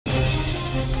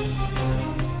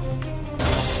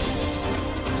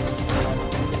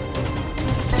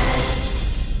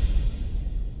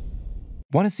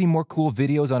Want to see more cool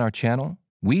videos on our channel?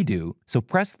 We do, so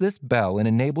press this bell and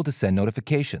enable to send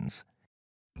notifications.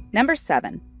 Number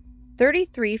 7.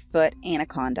 33-foot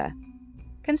anaconda.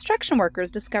 Construction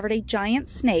workers discovered a giant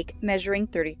snake measuring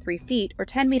 33 feet or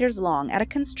 10 meters long at a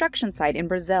construction site in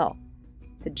Brazil.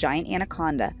 The giant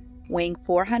anaconda, weighing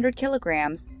 400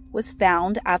 kilograms, was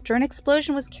found after an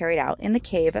explosion was carried out in the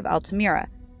cave of Altamira.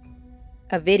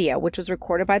 A video, which was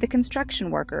recorded by the construction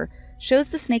worker, shows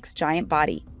the snake's giant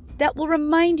body. That will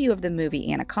remind you of the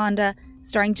movie Anaconda,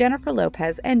 starring Jennifer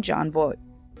Lopez and Jon Voight.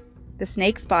 The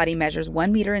snake's body measures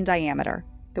 1 meter in diameter.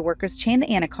 The workers chained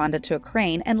the anaconda to a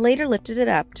crane and later lifted it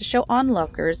up to show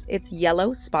onlookers its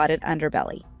yellow spotted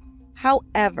underbelly.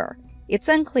 However, it's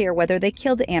unclear whether they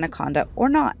killed the anaconda or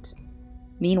not.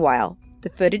 Meanwhile, the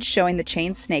footage showing the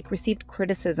chained snake received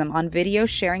criticism on video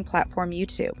sharing platform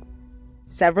YouTube.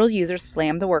 Several users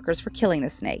slammed the workers for killing the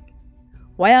snake.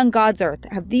 "Why on God's earth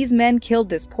have these men killed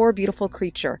this poor beautiful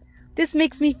creature? This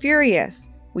makes me furious.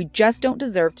 We just don't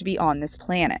deserve to be on this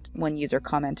planet," one user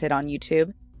commented on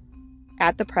YouTube.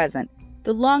 At the present,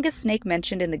 the longest snake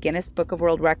mentioned in the Guinness Book of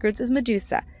World Records is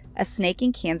Medusa, a snake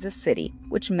in Kansas City,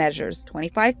 which measures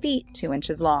 25 feet 2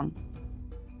 inches long.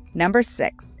 Number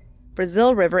 6.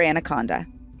 Brazil River Anaconda.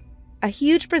 A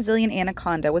huge Brazilian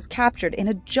anaconda was captured in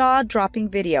a jaw-dropping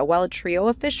video while a trio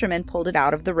of fishermen pulled it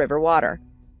out of the river water.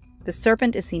 The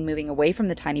serpent is seen moving away from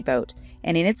the tiny boat,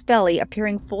 and in its belly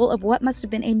appearing full of what must have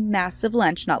been a massive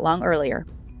lunch not long earlier.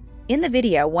 In the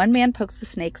video, one man pokes the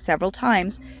snake several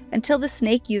times until the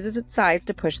snake uses its size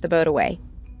to push the boat away.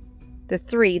 The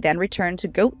three then return to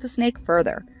goat the snake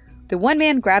further. The one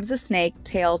man grabs the snake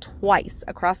tail twice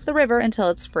across the river until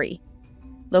it's free.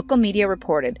 Local media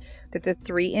reported that the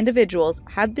three individuals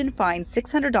have been fined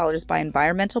 $600 by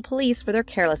environmental police for their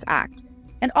careless act,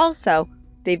 and also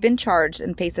they've been charged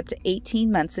and face up to 18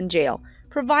 months in jail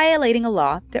for violating a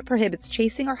law that prohibits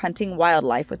chasing or hunting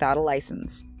wildlife without a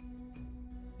license.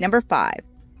 Number 5.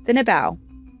 The Nabao.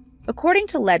 According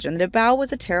to legend, the Nabao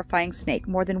was a terrifying snake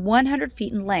more than 100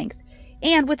 feet in length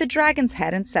and with a dragon's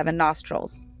head and 7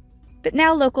 nostrils. But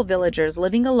now local villagers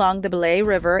living along the Belay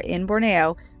River in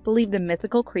Borneo believe the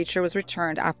mythical creature was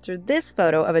returned after this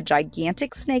photo of a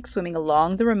gigantic snake swimming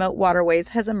along the remote waterways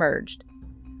has emerged.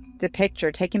 The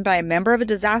picture, taken by a member of a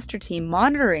disaster team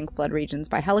monitoring flood regions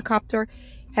by helicopter,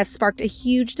 has sparked a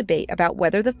huge debate about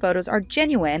whether the photos are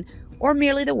genuine or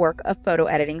merely the work of photo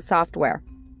editing software.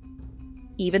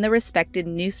 Even the respected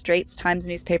New Straits Times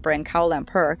newspaper in Kuala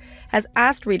Lumpur has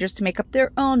asked readers to make up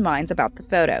their own minds about the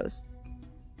photos.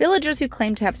 Villagers who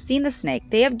claim to have seen the snake,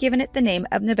 they have given it the name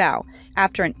of Nabao,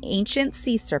 after an ancient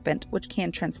sea serpent which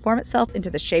can transform itself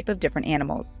into the shape of different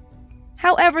animals.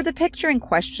 However, the picture in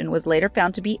question was later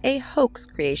found to be a hoax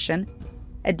creation.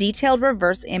 A detailed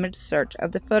reverse image search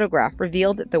of the photograph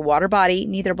revealed that the water body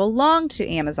neither belonged to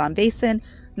Amazon Basin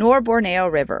nor Borneo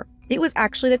River. It was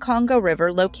actually the Congo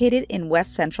River located in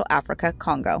West Central Africa,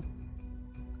 Congo.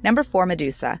 Number 4.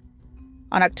 Medusa.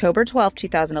 On October 12,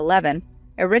 2011,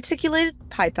 a reticulated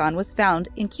python was found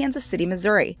in Kansas City,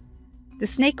 Missouri. The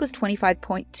snake was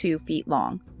 25.2 feet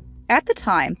long. At the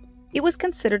time, it was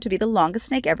considered to be the longest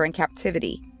snake ever in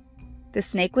captivity. The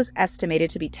snake was estimated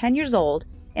to be 10 years old,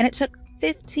 and it took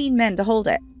 15 men to hold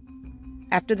it.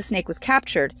 After the snake was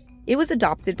captured, it was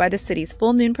adopted by the city's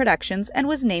Full Moon Productions and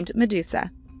was named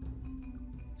Medusa.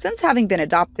 Since having been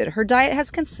adopted, her diet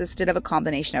has consisted of a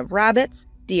combination of rabbits,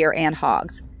 deer, and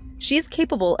hogs. She is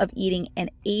capable of eating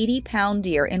an 80-pound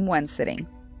deer in one sitting.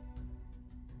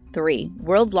 3.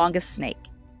 World's longest snake.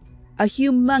 A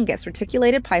humongous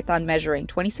reticulated python measuring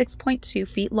 26.2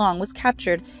 feet long was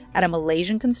captured at a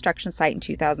Malaysian construction site in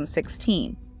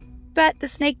 2016. But the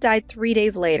snake died 3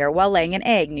 days later while laying an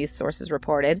egg, news sources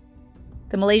reported.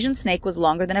 The Malaysian snake was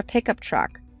longer than a pickup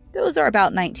truck. Those are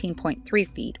about 19.3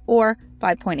 feet, or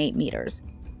 5.8 meters.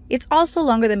 It's also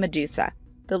longer than Medusa,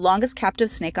 the longest captive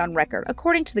snake on record,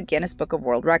 according to the Guinness Book of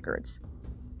World Records.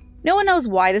 No one knows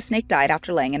why the snake died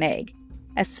after laying an egg.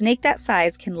 A snake that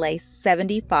size can lay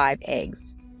 75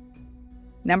 eggs.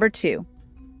 Number 2.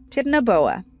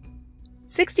 Titanoboa.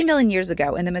 60 million years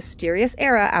ago, in the mysterious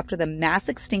era after the mass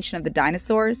extinction of the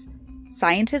dinosaurs,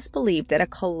 scientists believed that a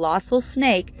colossal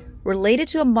snake related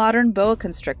to a modern boa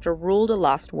constrictor ruled a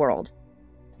lost world.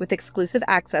 With exclusive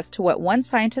access to what one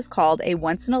scientist called a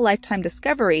once-in-a-lifetime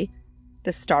discovery,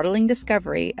 the startling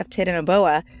discovery of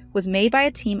Titanoboa was made by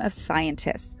a team of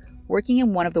scientists working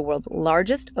in one of the world's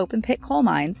largest open-pit coal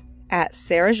mines at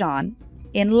Cerrejón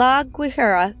in La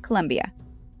Guajira, Colombia.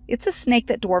 It's a snake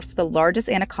that dwarfs the largest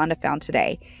anaconda found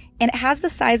today, and it has the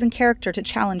size and character to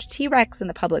challenge T-Rex in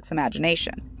the public's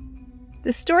imagination.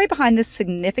 The story behind this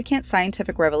significant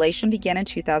scientific revelation began in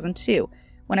 2002,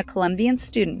 when a Colombian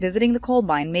student visiting the coal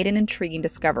mine made an intriguing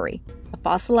discovery, a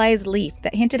fossilized leaf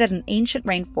that hinted at an ancient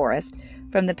rainforest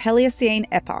from the Paleocene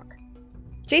epoch.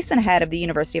 Jason ahead of the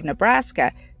University of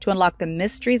Nebraska to unlock the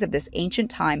mysteries of this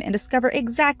ancient time and discover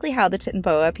exactly how the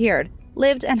Titanoboa appeared,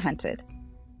 lived, and hunted.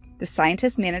 The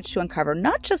scientists managed to uncover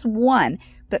not just one,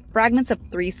 but fragments of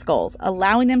 3 skulls,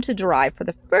 allowing them to derive for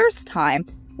the first time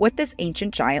what this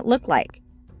ancient giant looked like.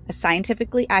 A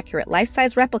scientifically accurate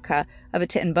life-size replica of a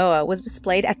Titanoboa was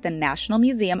displayed at the National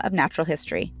Museum of Natural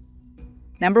History.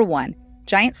 Number 1.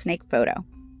 Giant snake photo.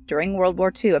 During World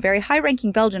War II, a very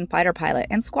high-ranking Belgian fighter pilot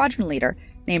and squadron leader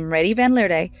named Reddy van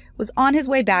Leerde was on his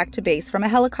way back to base from a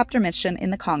helicopter mission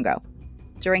in the Congo.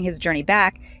 During his journey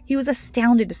back, he was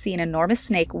astounded to see an enormous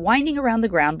snake winding around the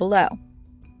ground below.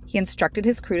 He instructed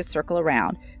his crew to circle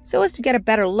around so as to get a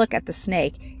better look at the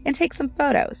snake and take some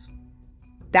photos.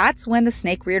 That's when the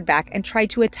snake reared back and tried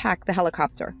to attack the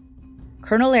helicopter.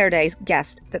 Colonel Leerde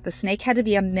guessed that the snake had to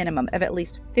be a minimum of at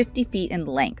least 50 feet in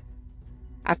length.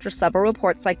 After several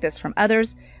reports like this from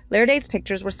others, Learde's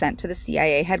pictures were sent to the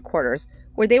CIA headquarters,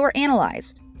 where they were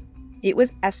analyzed. It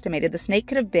was estimated the snake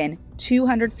could have been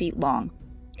 200 feet long.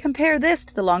 Compare this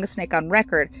to the longest snake on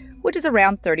record, which is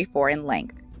around 34 in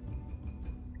length.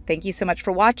 Thank you so much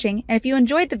for watching, and if you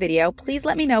enjoyed the video, please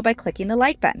let me know by clicking the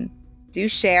like button. Do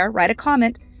share, write a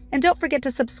comment, and don't forget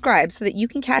to subscribe so that you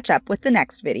can catch up with the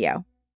next video.